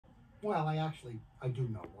Well, I do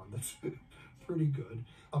know one that's pretty good.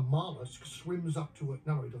 A mollusk swims up to it.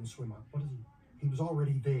 No, he doesn't swim up. What is he? He was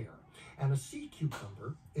already there. And a sea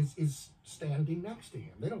cucumber is standing next to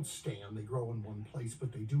him. They don't stand, they grow in one place,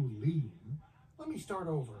 but they do lean. Let me start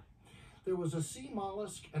over. There was a sea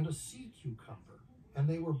mollusk and a sea cucumber. And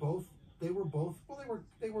they were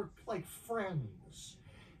like friends.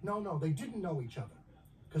 No, they didn't know each other.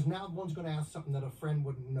 Because now one's going to ask something that a friend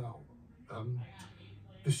wouldn't know.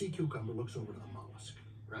 The sea cucumber looks over to the mollusk,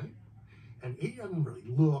 right? And he doesn't really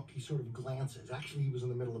look, he sort of glances. Actually, he was in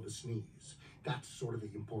the middle of a sneeze. That's sort of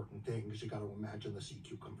the important thing, because you got to imagine the sea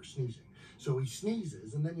cucumber sneezing. So he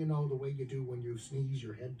sneezes, and then you know the way you do when you sneeze,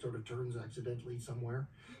 your head sort of turns accidentally somewhere.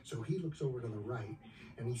 So he looks over to the right,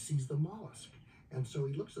 and he sees the mollusk. And so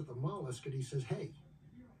he looks at the mollusk, and he says, hey,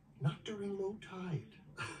 not during low tide.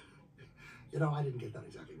 You know, I didn't get that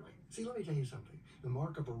exactly right. See, let me tell you something. The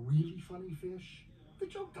mark of a really funny fish, the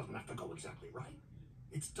joke doesn't have to go exactly right.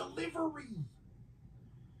 It's delivery.